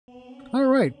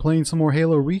Alright, playing some more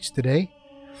Halo Reach today.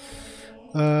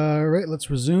 Alright, let's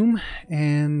resume,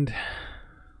 and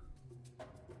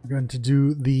we're going to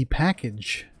do the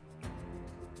package.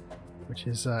 Which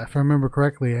is, if I remember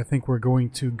correctly, I think we're going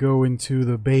to go into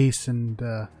the base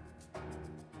and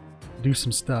do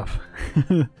some stuff.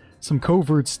 Some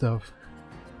covert stuff.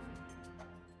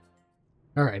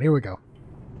 Alright, here we go.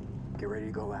 Get ready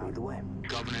to go out the way.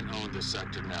 Covenant owned this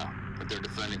sector now, but they're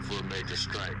defending for a major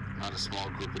strike, not a small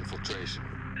group infiltration.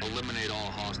 Eliminate all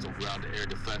hostile ground-to-air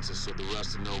defenses so the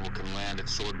rest of Noble can land at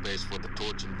Sword Base for the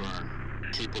torch and burn.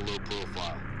 Keep a low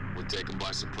profile. We take them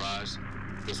by surprise.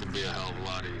 This will be a hell of a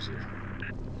lot easier.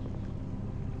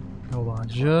 Hold on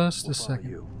just a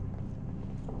second.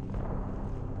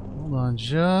 Hold on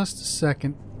just a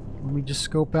second. Let me just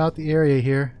scope out the area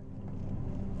here.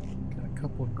 Got a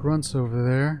couple of grunts over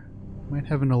there. Might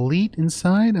have an elite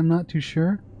inside, I'm not too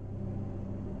sure.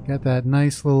 Got that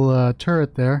nice little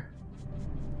turret there.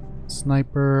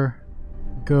 Sniper,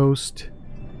 ghost,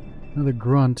 another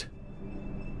grunt.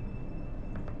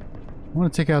 I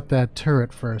want to take out that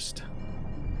turret first.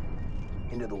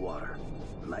 Into the water.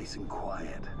 Nice and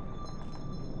quiet.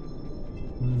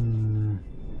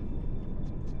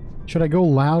 Should I go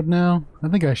loud now? I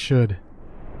think I should.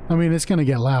 I mean, it's gonna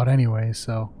get loud anyway,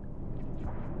 so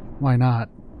why not?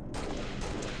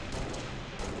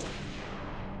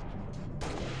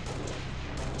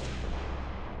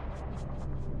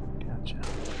 Gotcha.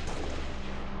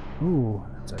 Ooh,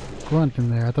 that's a grunt in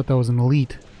there. I thought that was an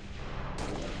elite.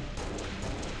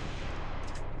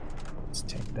 Let's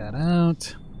take that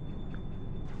out.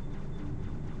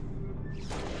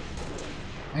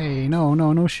 Hey,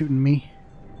 no shooting me.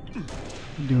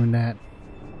 I'm doing that.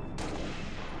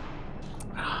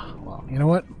 Well, you know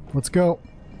what? Let's go.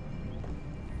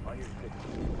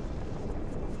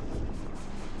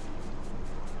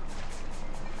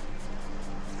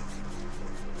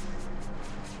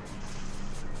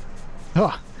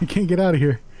 Oh, I can't get out of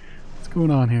here. What's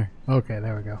going on here? Okay,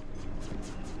 there we go.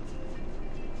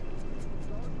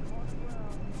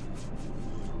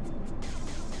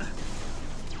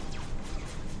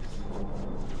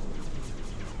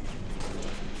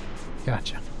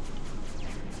 Gotcha.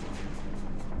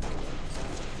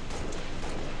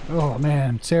 Oh man,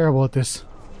 I'm terrible at this.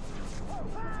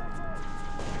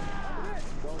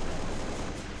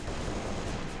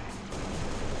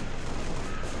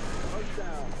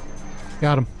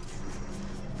 Got him.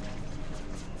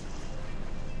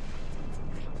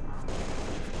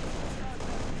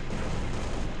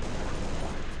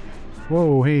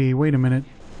 Whoa, hey, wait a minute.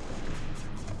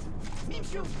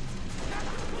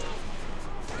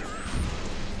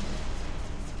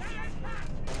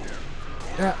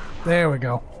 Yeah, there we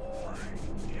go.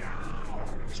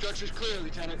 Structure's clear,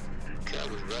 Lieutenant. Cal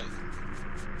was right.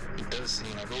 It does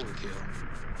seem like overkill.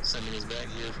 Sending us back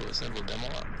here for a simple demo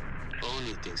op.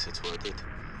 Only thinks it's worth it.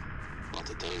 Want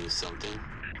to tell you something?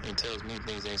 It tells me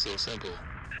things ain't so simple.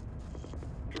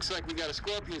 Looks like we got a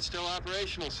Scorpion still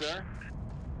operational, sir.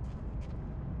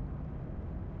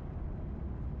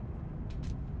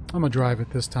 I'm gonna drive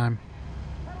it this time.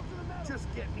 Just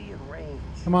get me in range.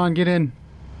 Come on, get in.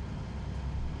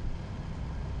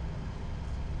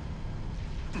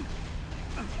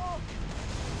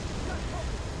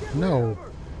 No.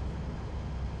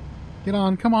 Get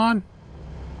on, come on.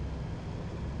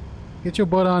 Get your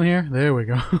butt on here. There we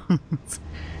go.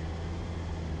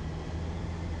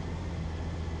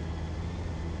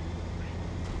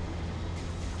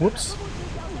 Whoops.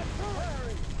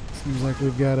 Seems like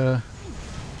we've got a...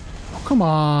 Oh, come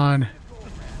on.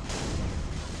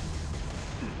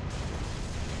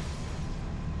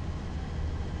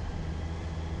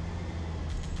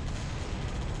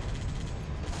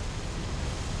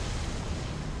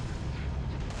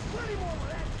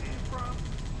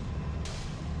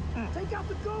 Take out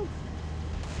the ghost.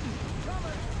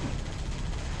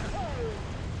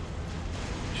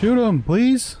 Shoot him,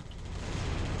 please.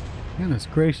 Goodness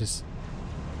gracious.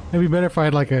 It'd be better if I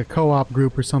had like a co-op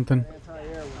group or something.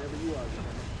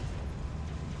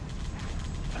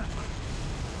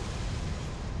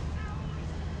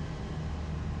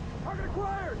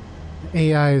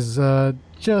 AI is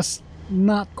just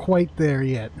not quite there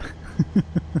yet.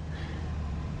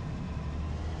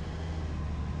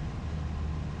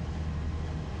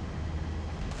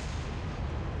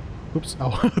 Oops.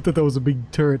 Oh, I thought that was a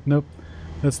big turret. Nope.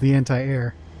 That's the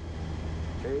anti-air.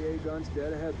 AA guns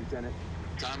dead ahead, Lieutenant.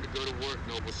 Time to go to work,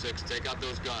 Noble 6. Take out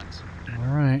those guns.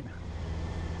 Alright.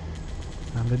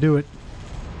 Time to do it.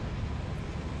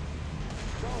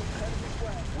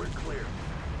 We're clear.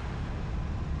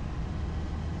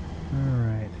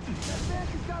 Alright.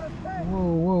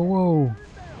 Whoa, whoa, whoa.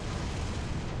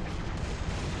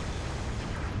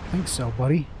 think so,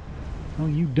 buddy. No,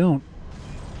 you don't.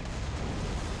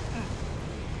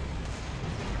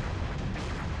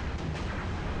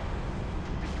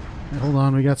 Hey, hold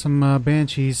on, we got some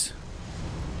banshees.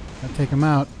 Gotta take them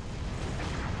out.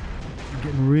 They're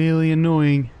getting really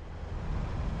annoying.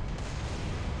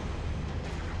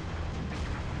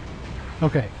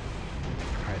 Okay.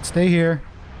 Alright, stay here.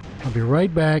 I'll be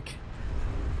right back.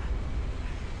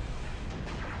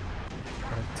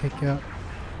 Gotta take out...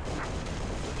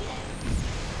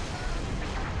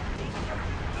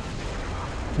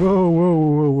 Whoa, whoa,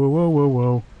 whoa, whoa, whoa, whoa,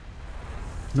 whoa.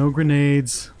 No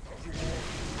grenades.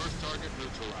 First target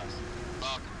neutralized.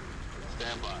 Falcon,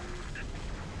 stand by.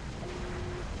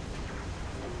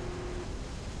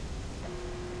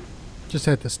 Just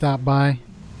had to stop by.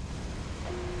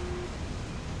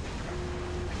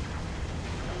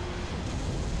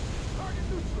 Target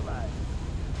neutralized.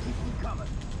 Keep them coming.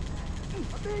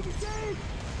 A big escape!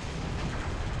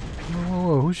 Whoa, whoa,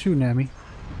 whoa, who's shooting at me?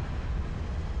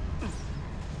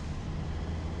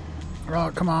 Oh,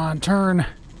 come on, turn. It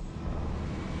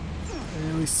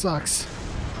really sucks.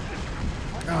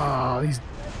 Oh, these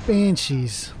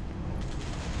banshees.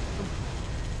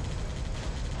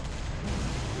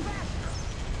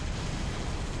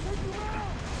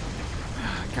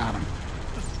 Got him.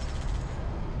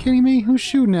 Kidding me? Who's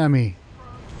shooting at me?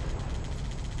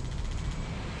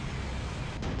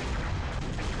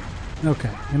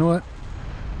 Okay, you know what?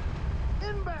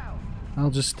 Inbound! I'll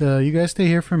just, you guys stay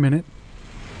here for a minute.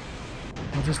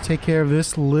 I'll just take care of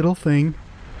this little thing.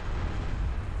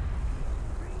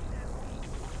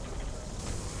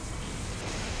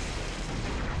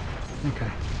 Okay.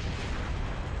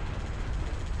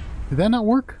 Did that not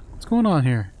work? What's going on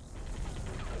here?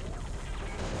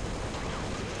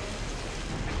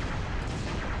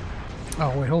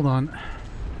 Oh, wait, hold on.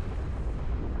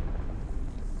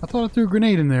 I thought I threw a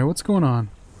grenade in there. What's going on?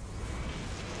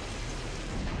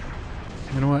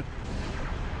 You know what?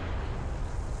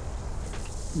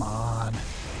 Come on.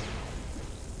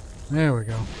 There we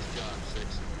go. Good job,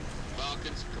 6.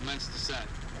 Falcons, commence descent.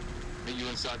 Meet you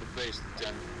inside the base,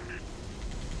 Lieutenant.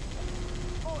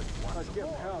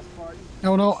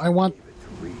 Oh no, I want...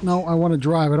 No, I want to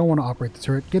drive. I don't want to operate the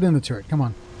turret. Get in the turret. Come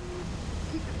on.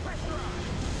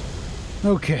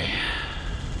 Okay.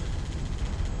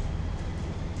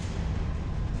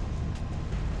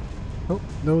 Oh,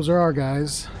 those are our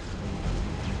guys.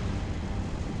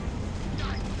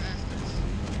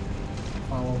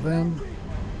 Follow them.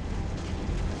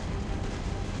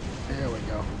 There we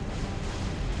go.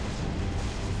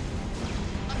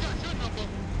 I got your number.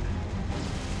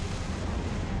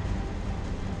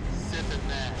 Sit the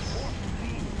nest.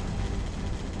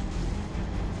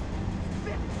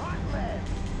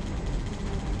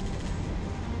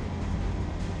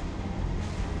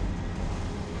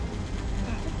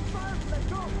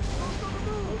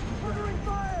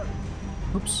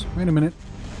 Oops, wait a minute.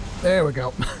 There we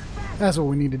go. That's what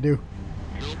we need to do.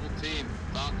 Noble team,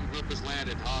 Falcon group has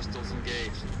landed. Hostiles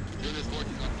engaged. Units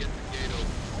working on getting the gate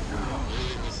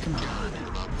open.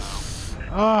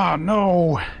 Come on. Oh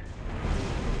no!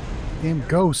 Damn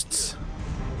ghosts.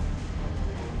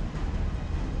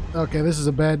 Okay, this is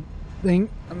a bad thing.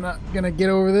 I'm not gonna get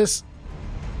over this.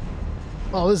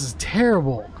 Oh, this is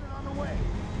terrible.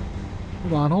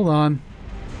 Hold on, hold on.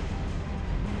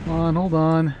 Come on, hold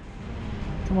on.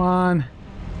 Come on.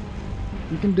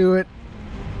 You can do it.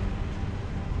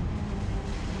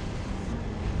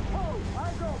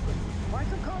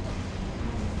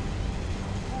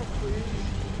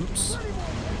 Oops.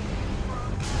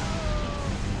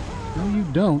 No, you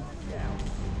don't.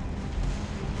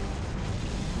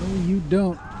 No, you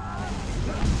don't.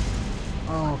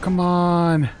 Oh, come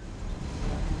on.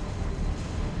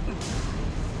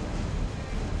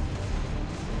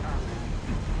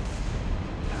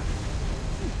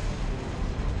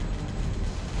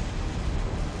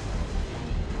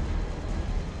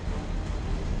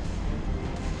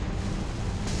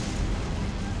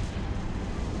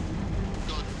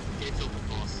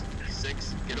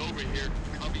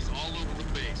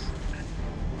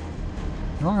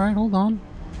 Alright, hold on.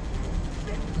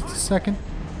 Just a second.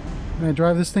 Can I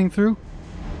drive this thing through?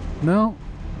 No?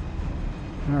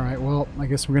 Alright, well, I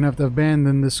guess we're gonna have to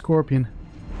abandon this Scorpion.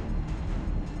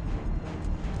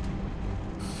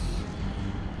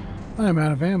 I'm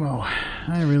out of ammo.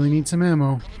 I really need some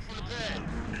ammo.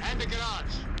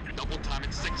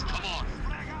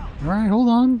 Alright, hold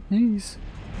on. Jeez.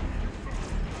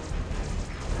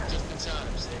 Just in time,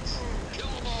 6. Kill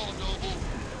them all, Noble.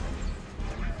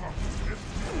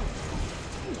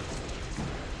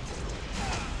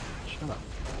 Shut up.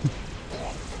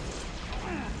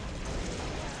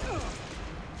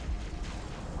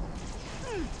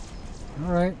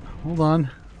 Alright, hold on.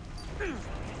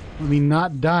 Let me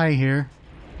not die here.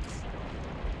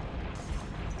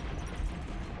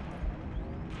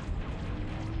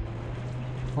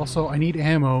 Also, I need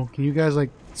ammo. Can you guys, like,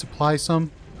 supply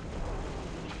some?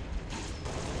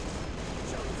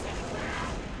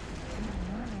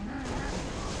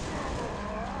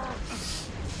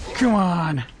 Come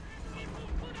on!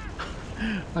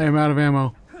 I am out of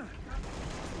ammo.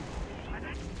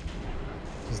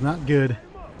 This is not good.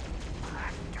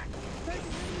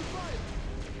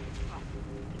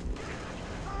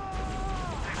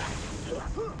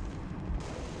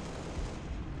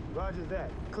 Roger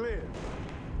that. Clear.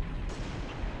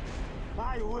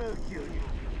 I will kill you.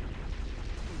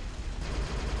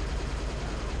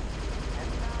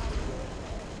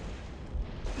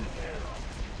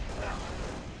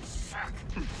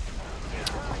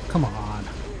 Come on.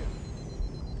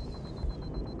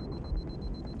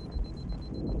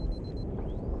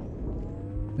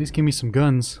 At least give me some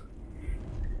guns.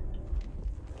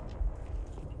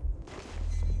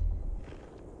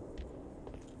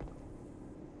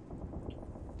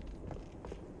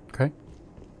 Okay.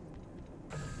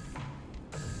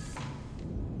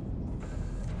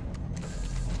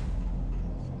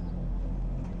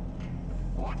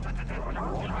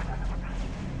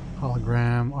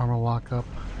 Hologram, armor lockup.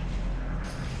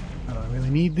 I don't really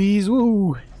need these.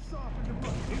 Woo!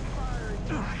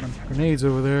 Grenades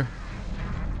over there.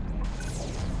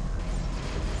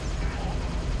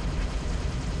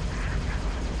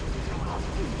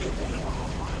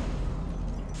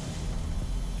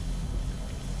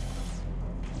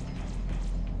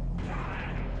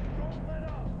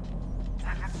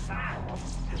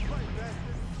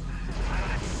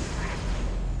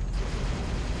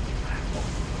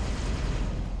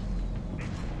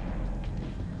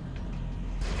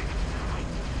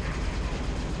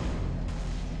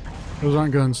 Those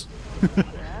aren't guns.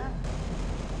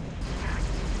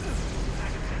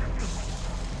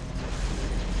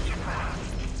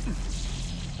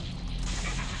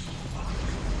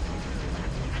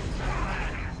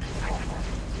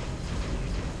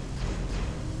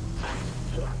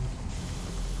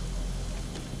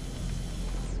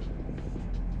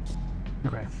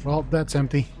 Okay, well, that's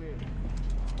empty.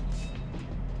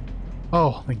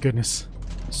 Oh, thank goodness.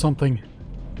 Something.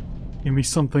 Give me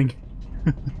something.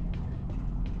 We're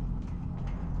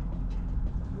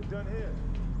done here.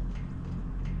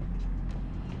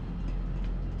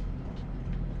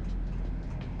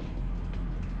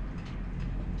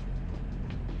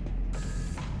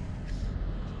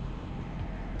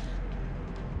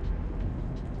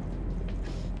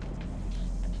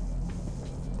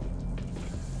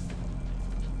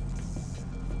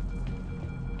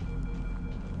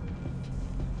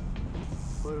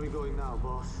 Where are we going now,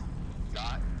 boss?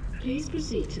 Please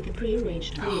proceed to the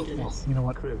pre-arranged Well, coordinates. you know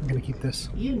what? I'm gonna keep this.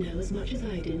 You know as much as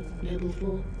I do, Noble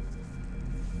 4.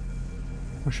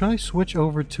 Or should I switch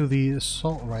over to the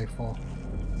assault rifle?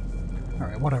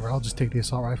 Alright, whatever. I'll just take the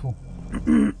assault rifle.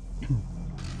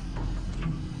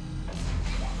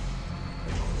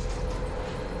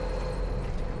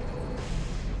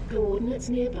 Coordinates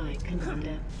nearby,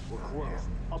 Commander. We're close.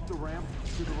 Up the ramp,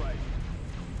 to the right.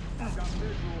 Got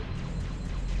visual.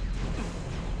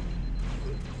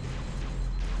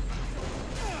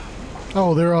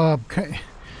 Oh, they're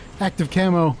active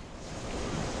camo.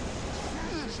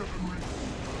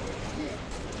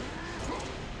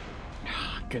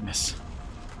 Goodness.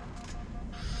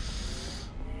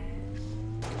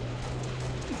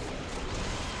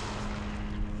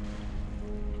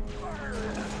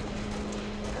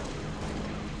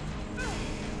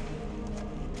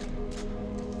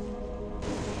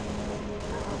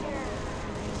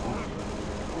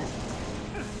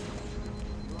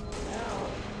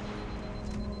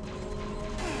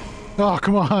 Oh,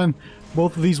 come on.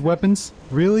 Both of these weapons?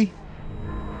 Really?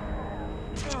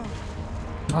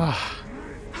 Ah.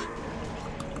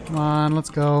 Come on,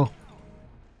 let's go.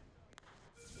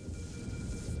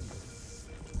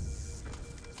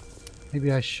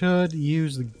 Maybe I should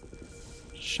use the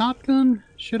shotgun?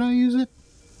 Should I use it?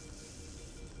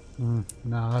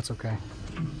 No, that's okay.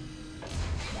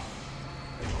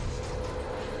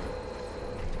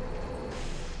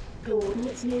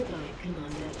 Coordinates nearby,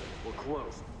 Commander. We're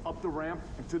close. Up the ramp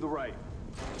and to the right.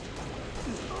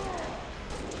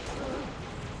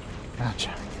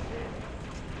 Gotcha.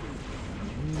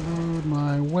 Load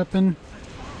my weapon.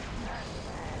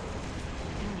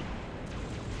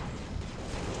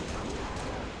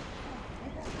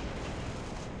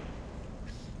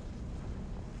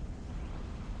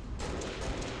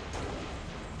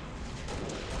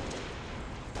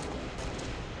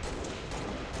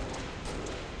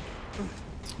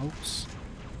 Oops.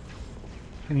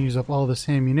 Gonna use up all this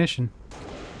ammunition.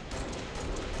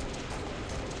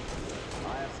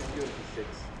 I have security 6.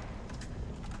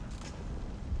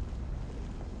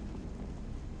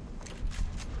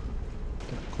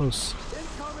 Get up close.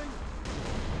 Incoming!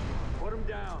 Put him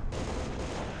down.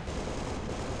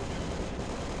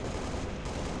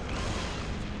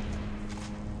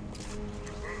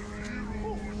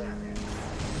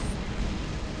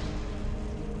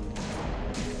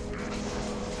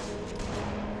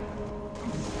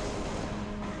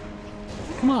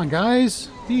 Come on, guys.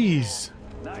 Jeez.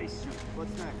 Nice. What's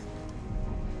next?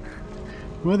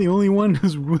 Am I the only one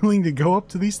who's willing to go up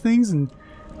to these things and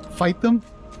fight them?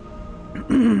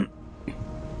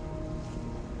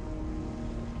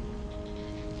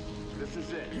 This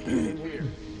is it. Get in here.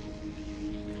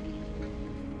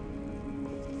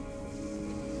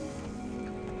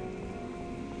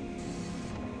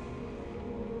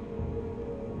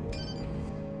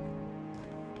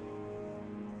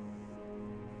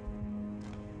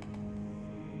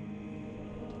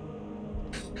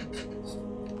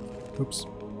 Oops.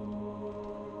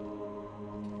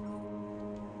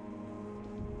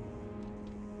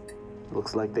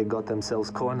 Looks like they got themselves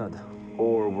cornered.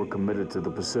 Or we're committed to the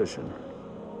position.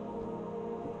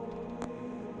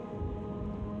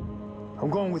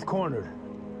 I'm going with cornered.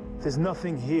 There's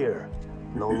nothing here.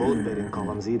 No load bearing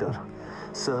columns either.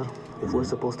 Sir, if we're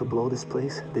supposed to blow this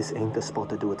place, this ain't the spot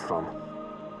to do it from.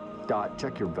 Dot,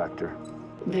 check your vector.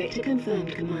 Vector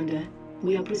confirmed, Commander.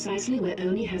 We are precisely where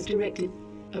Oni has directed.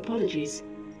 Apologies.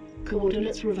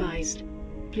 Coordinates revised.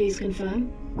 Please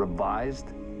confirm. Revised?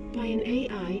 By an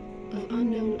AI of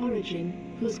unknown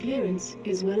origin, whose clearance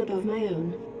is well above my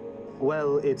own.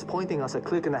 Well, it's pointing us a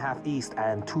click and a half east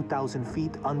and 2,000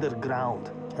 feet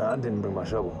underground. I didn't bring my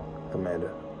shovel,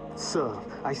 Commander. Sir,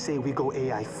 I say we go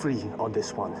AI free on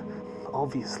this one.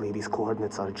 Obviously, these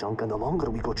coordinates are junk, and the longer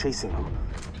we go chasing them.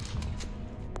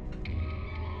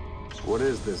 What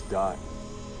is this, Dot?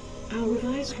 Our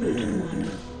revised route,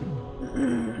 Commander.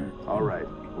 All right,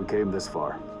 we came this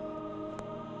far.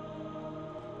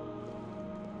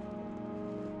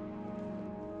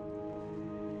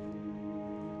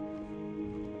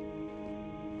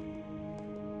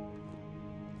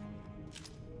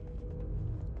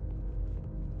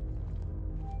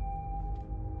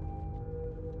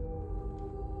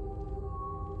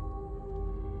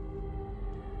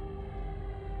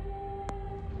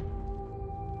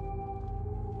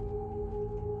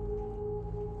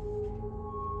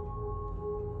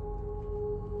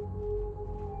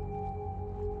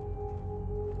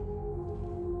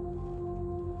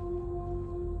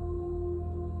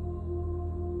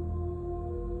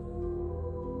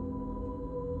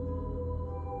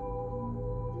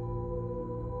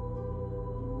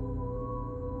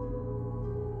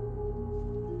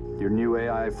 Your new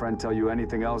AI friend tell you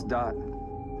anything else, Dot?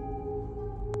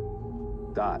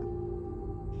 Dot.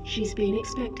 She's been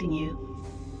expecting you.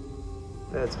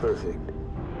 That's perfect.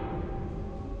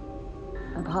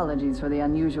 Apologies for the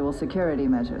unusual security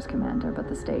measures, Commander, but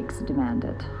the stakes demand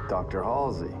it. Dr.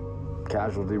 Halsey.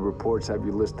 Casualty reports have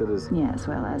you listed as... Yes,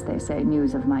 well, as they say,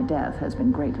 news of my death has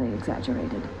been greatly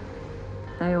exaggerated.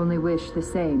 I only wish the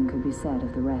same could be said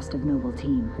of the rest of Noble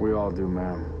Team. We all do,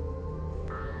 ma'am.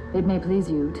 It may please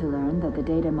you to learn that the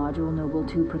data module Noble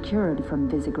 2 procured from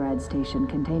Visegrad Station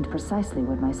contained precisely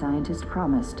what my scientist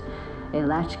promised. A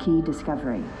latchkey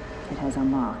discovery. It has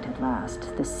unlocked, at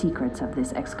last, the secrets of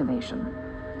this excavation.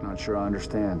 Not sure I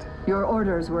understand. Your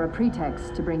orders were a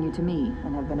pretext to bring you to me,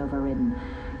 and have been overridden.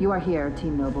 You are here,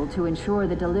 Team Noble, to ensure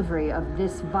the delivery of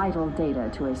this vital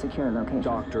data to a secure location.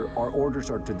 Doctor, our orders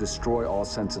are to destroy all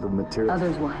sensitive material.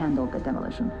 Others will handle the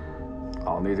demolition.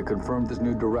 I'll need to confirm this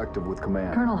new directive with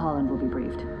command. Colonel Holland will be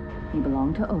briefed. You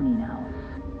belong to Oni now.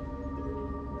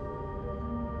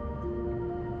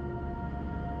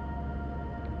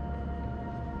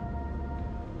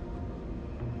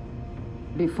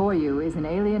 Before you is an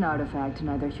alien artifact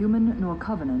neither human nor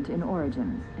Covenant in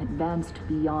origin, advanced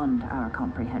beyond our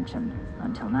comprehension,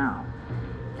 until now.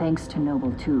 Thanks to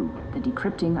Noble 2, the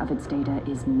decrypting of its data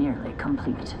is nearly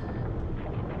complete.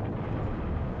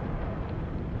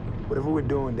 Whatever we're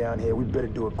doing down here, we better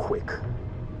do it quick.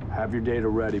 Have your data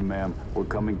ready, ma'am. We're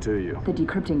coming to you. The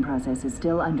decrypting process is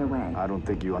still underway. I don't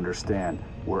think you understand.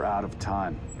 We're out of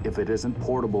time. If it isn't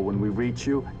portable when we reach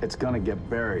you, it's gonna get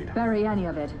buried. Bury any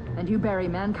of it, and you bury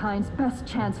mankind's best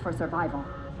chance for survival.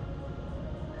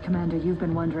 Commander, you've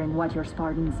been wondering what your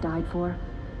Spartans died for?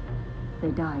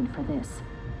 They died for this.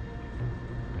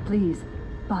 Please,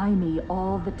 buy me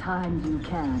all the time you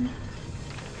can.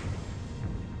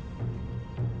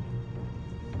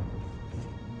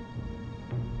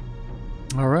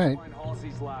 All right. Find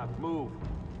Halsey's lab. Move.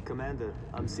 Commander,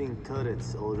 I'm seeing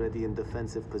turrets already in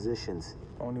defensive positions.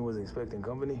 Only was expecting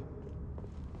company.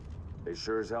 They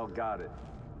sure as hell got it.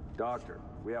 Doctor,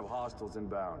 we have hostiles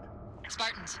inbound.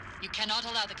 Spartans, you cannot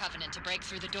allow the Covenant to break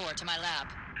through the door to my lab.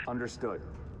 Understood.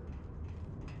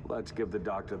 Let's give the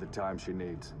doctor the time she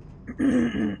needs.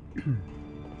 Noble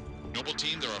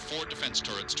team, there are 4 defense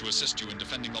turrets to assist you in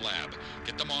defending the lab.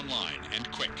 Get them online, and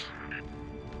quick.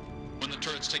 When the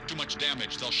turrets take too much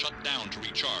damage, they'll shut down to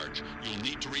recharge. You'll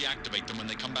need to reactivate them when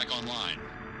they come back online.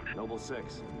 Noble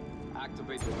 6,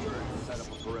 activate the turret and set up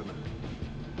a perimeter.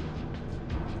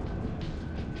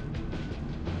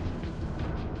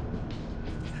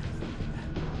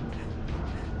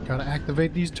 Gotta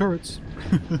activate these turrets.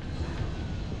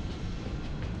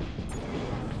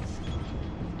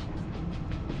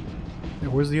 Yeah,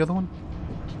 where's the other one?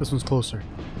 This one's closer.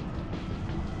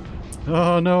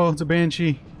 Oh no, it's a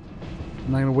Banshee.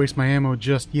 I'm not gonna waste my ammo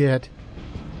just yet.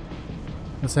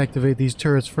 Let's activate these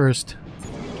turrets first.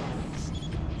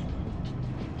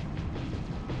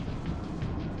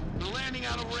 They're landing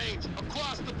out of range,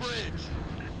 across the bridge.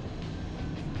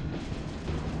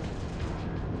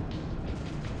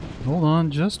 Hold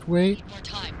on, just wait. More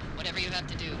time. Whatever you have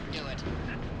to do, do it.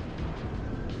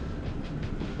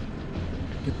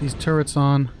 Get these turrets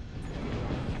on.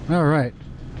 Alright.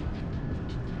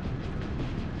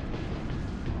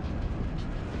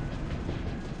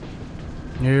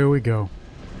 Here we go.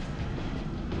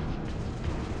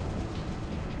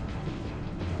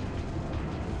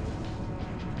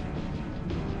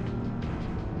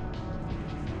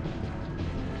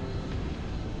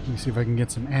 Let me see if I can get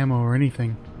some ammo or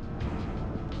anything.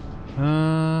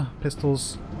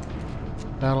 Pistols.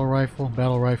 Battle rifle.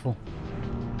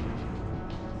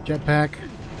 Jetpack.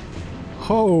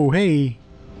 Oh, hey!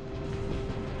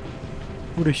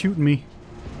 Who'd have shooting me?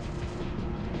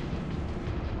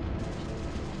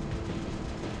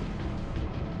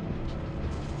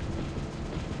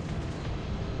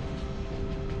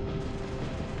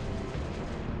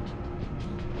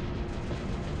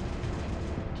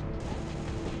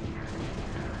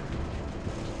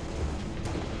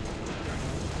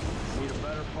 Need a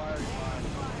better fire line.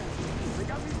 They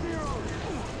got me zeroed.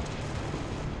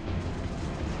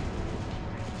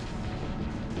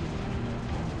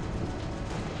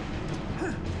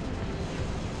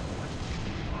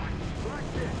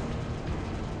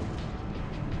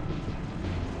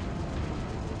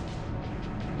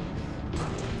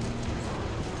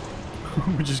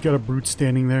 We just got a brute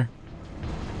standing there.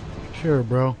 Sure,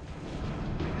 bro.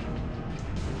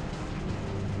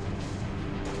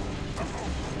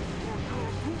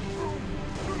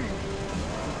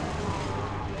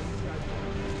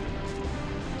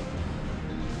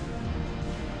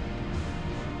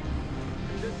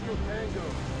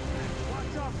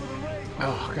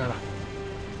 Oh, gotta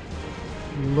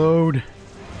load.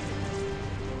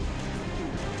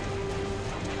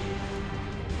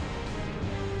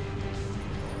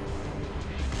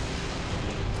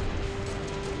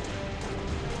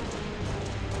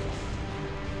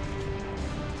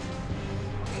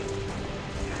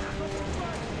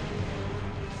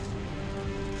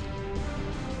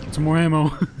 Get some more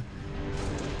ammo.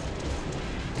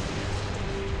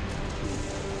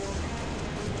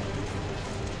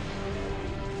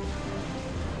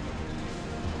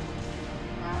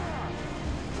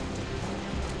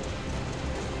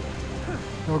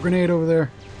 Oh, grenade over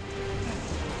there.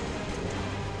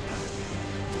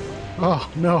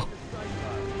 Oh, no.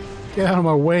 Get out of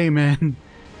my way, man.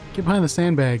 Get behind the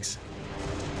sandbags.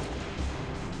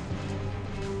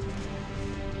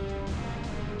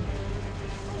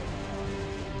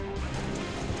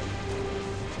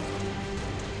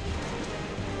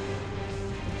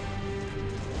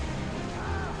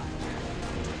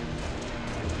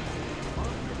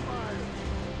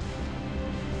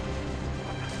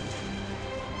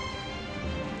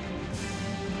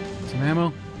 Some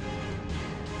ammo.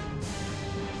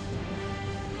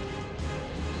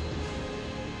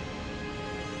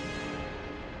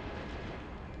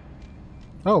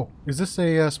 Oh, is this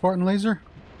a Spartan laser?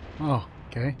 Oh,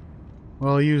 okay.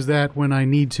 Well, I'll use that when I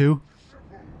need to.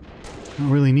 I don't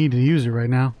really need to use it right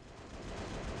now.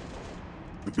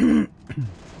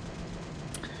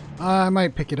 I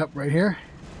might pick it up right here.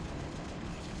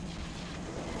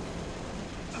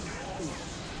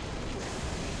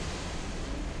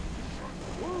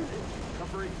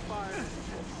 Covering fire.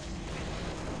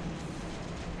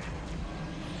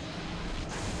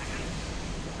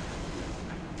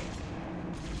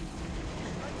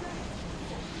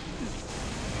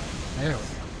 There we go.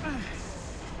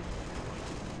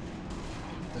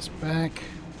 Put this back.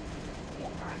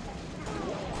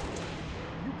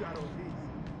 You got OD.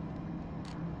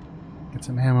 Get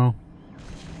some ammo.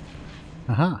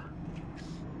 Aha.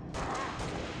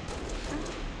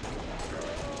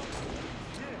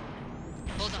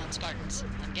 Hold on, Spartans.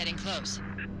 I'm getting close.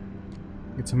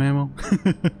 Get some ammo.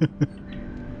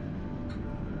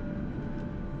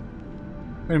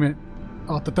 Wait a minute.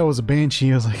 Oh, I thought that was a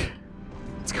banshee. I was like,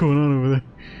 what's going on over there?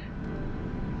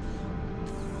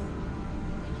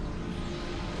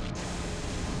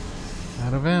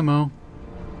 Out of ammo.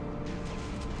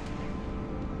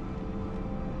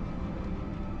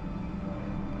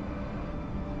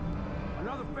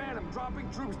 Another Phantom dropping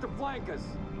troops to flank us.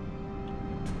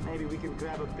 Maybe we can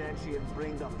grab a Banshee and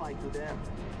bring the fight to them.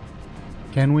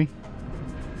 Can we?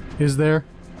 Is there?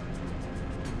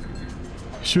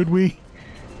 Should we?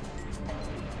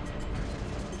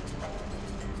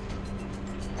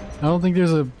 I don't think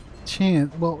there's a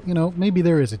chance. Well, you know, maybe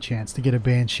there is a chance to get a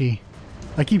Banshee.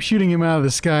 I keep shooting him out of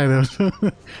the sky, though, so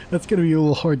that's going to be a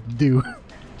little hard to do.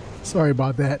 Sorry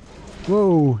about that.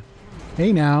 Whoa.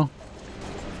 Hey, now.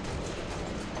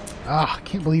 Ah, I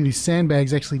can't believe these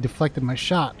sandbags actually deflected my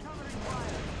shot.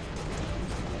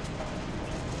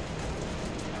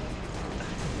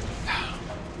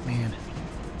 Man.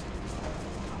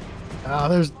 Ah,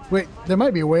 there's... Wait, there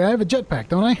might be a way. I have a jetpack,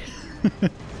 don't I?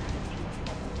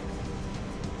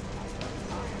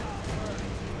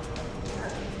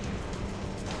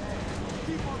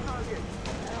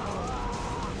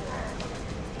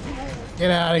 Get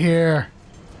out of here.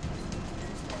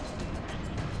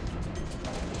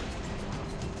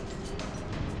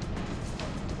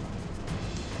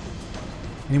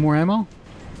 Any more ammo?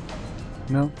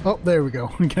 No. Oh, there we go.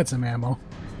 We got some ammo.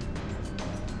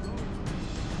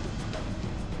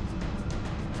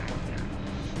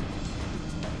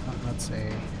 Let's see.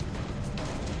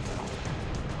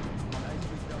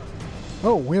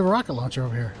 Oh, we have a rocket launcher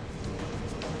over here.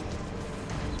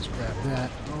 Let's grab that.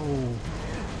 Oh.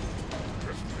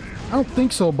 I don't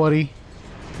think so, buddy.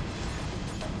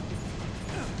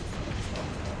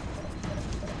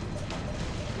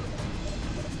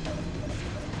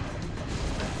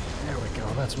 There we go.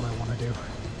 That's what I want to do.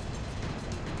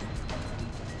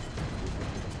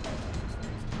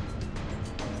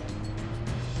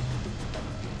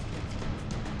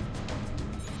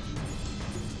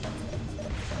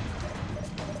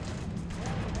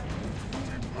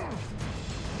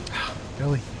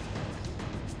 Really?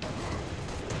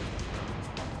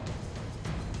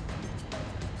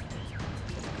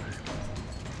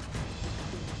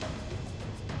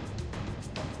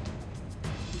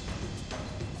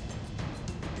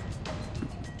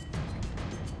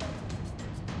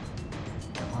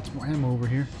 More ammo over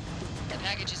here. The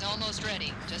package is almost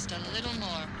ready. Just a little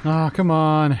more. Ah, come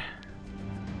on.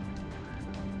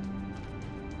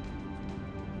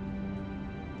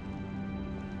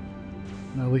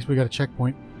 No, at least we got a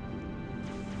checkpoint.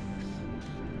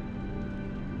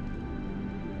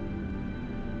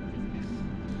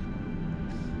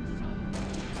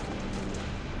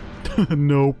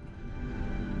 Nope.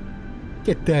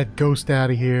 Get that ghost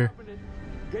out of here.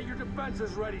 Get your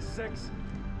defenses ready, 6.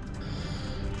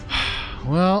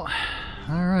 Well,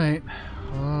 alright.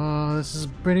 Oh, this is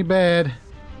pretty bad.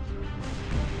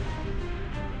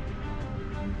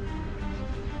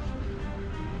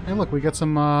 Hey, look, we got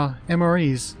some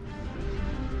MREs.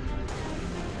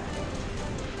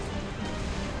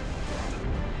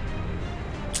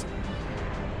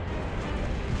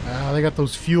 They got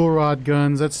those fuel rod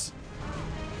guns. That's...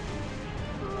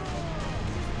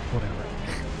 whatever.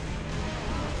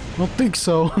 I don't think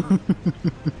so.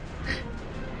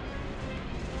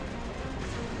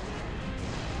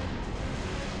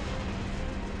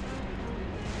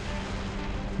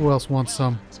 Who else wants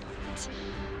some?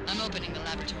 I'm opening the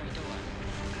laboratory door.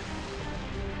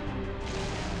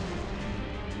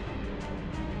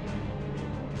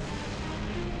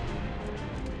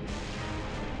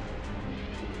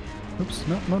 Oops,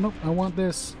 no, no, no, I want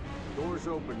this. Doors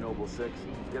open, Noble 6.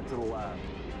 Get to the lab.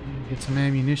 Get some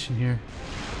ammunition here.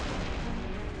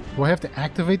 Do I have to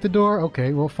activate the door?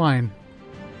 Okay, well, fine.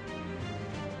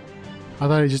 I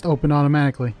thought it just opened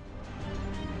automatically.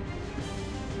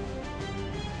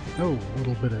 Oh, a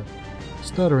little bit of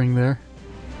stuttering there.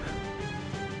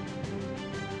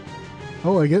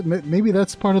 Oh, I get maybe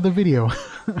that's part of the video.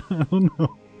 I don't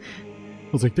know.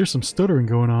 I was like, there's some stuttering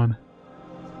going on.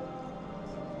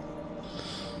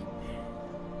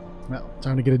 Well,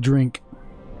 time to get a drink.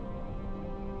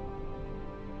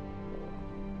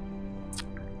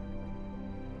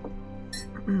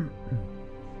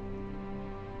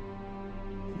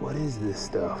 What is this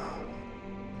stuff?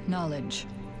 Knowledge.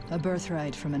 A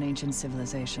birthright from an ancient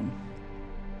civilization.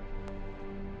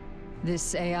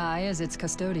 This AI is its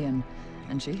custodian,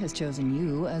 And she has chosen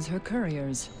you as her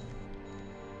couriers.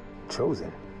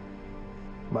 Chosen?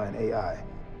 By an AI?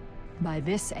 By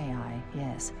this AI,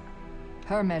 yes.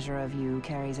 Her measure of you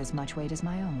carries as much weight as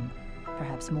my own,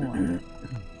 perhaps more.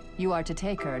 You are to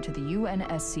take her to the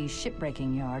UNSC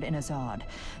shipbreaking yard in Azad.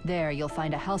 There, you'll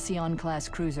find a Halcyon-class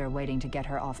cruiser waiting to get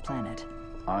her off-planet.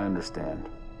 I understand.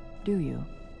 Do you?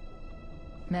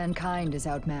 Mankind is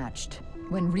outmatched.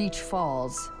 When Reach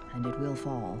falls, and it will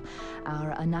fall,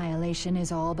 our annihilation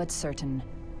is all but certain.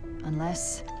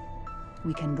 Unless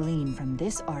we can glean from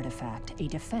this artifact a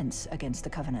defense against the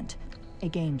Covenant. A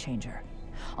game-changer.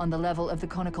 On the level of the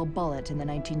conical bullet in the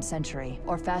 19th century,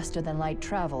 or faster-than-light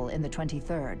travel in the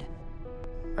 23rd.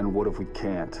 And what if we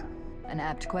can't? An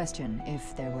apt question,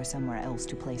 if there were somewhere else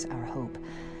to place our hope.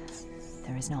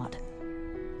 There is not.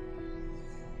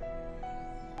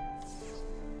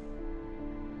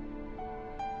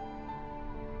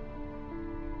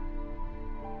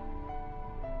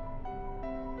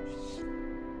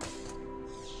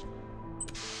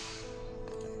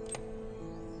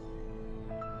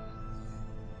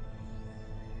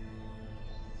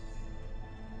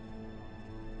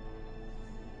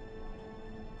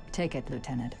 Take it,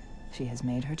 Lieutenant. She has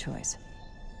made her choice.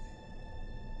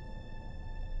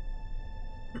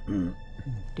 Do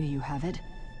you have it?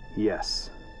 Yes.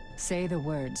 Say the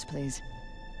words, please.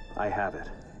 I have it.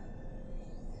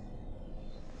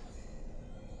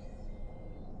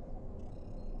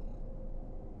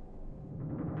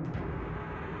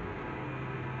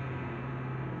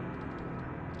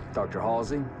 Dr.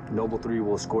 Halsey, Noble 3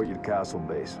 will escort you to Castle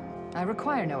Base. I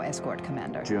require no escort,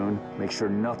 Commander. June, make sure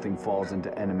nothing falls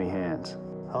into enemy hands.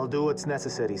 I'll do what's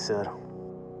necessary, sir.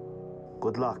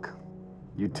 Good luck.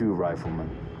 You too, Rifleman.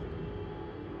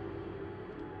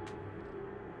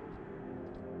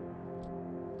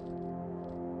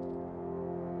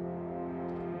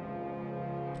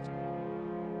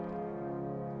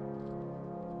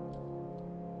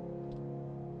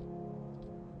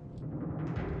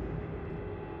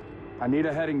 I need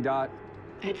a heading, Dot.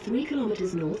 At 3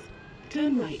 kilometers north,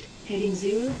 turn right, heading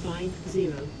 050.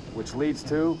 Which leads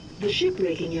to? The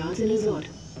shipbreaking yards in Azod.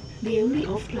 The only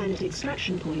off-planet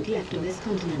extraction point left on this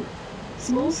continent.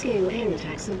 Small-scale air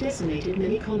attacks have decimated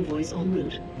many convoys en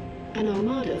route. An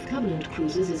armada of Covenant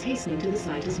cruisers is hastening to the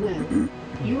site as well.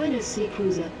 UNSC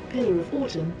cruiser Pillar of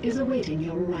Autumn is awaiting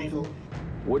your arrival.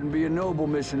 Wouldn't be a noble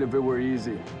mission if it were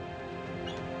easy.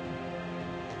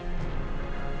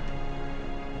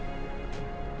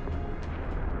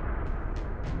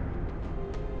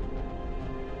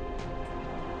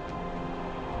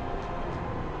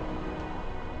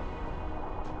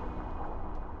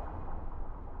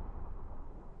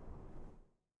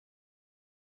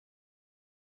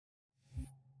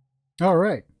 All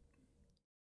right.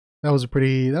 That was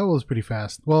pretty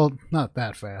fast. Well, not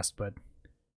that fast, but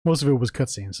most of it was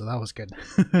cutscene, so that was good.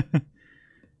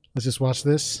 Let's just watch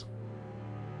this,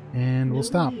 and we'll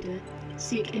stop. Noble Leader,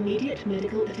 seek immediate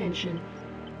medical attention.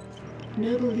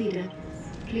 Noble Leader,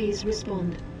 please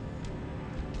respond.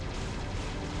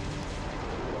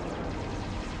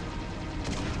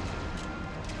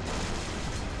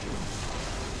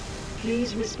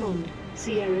 Please respond.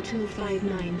 Sierra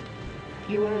 259.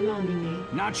 You are alarming me.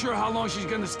 Not sure how long she's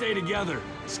gonna stay together.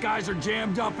 Skies are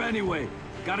jammed up anyway.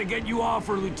 Gotta get you off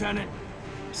her, Lieutenant.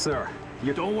 Sir,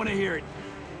 You don't want to hear it.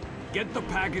 Get the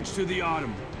package to the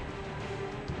Autumn.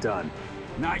 done.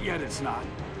 Not yet, it's not.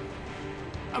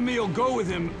 Emil, go with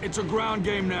him. It's a ground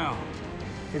game now.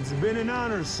 It's been an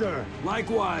honor, sir.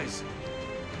 Likewise.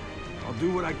 I'll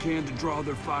do what I can to draw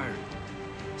their fire.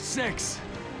 6.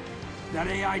 That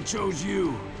AI chose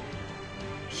you.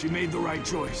 She made the right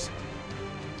choice.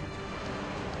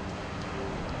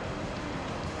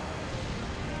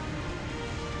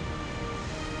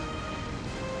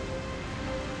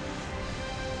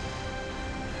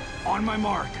 On my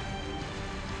mark.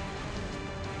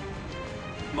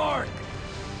 Mark!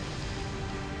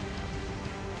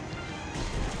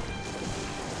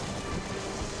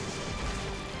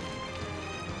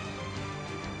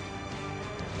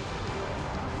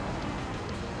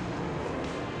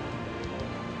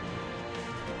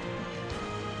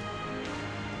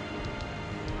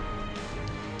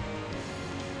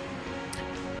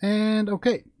 And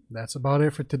okay, that's about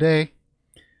it for today.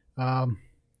 I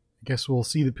guess we'll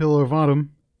see the Pillar of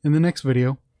Autumn in the next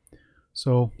video.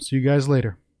 So, see you guys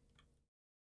later.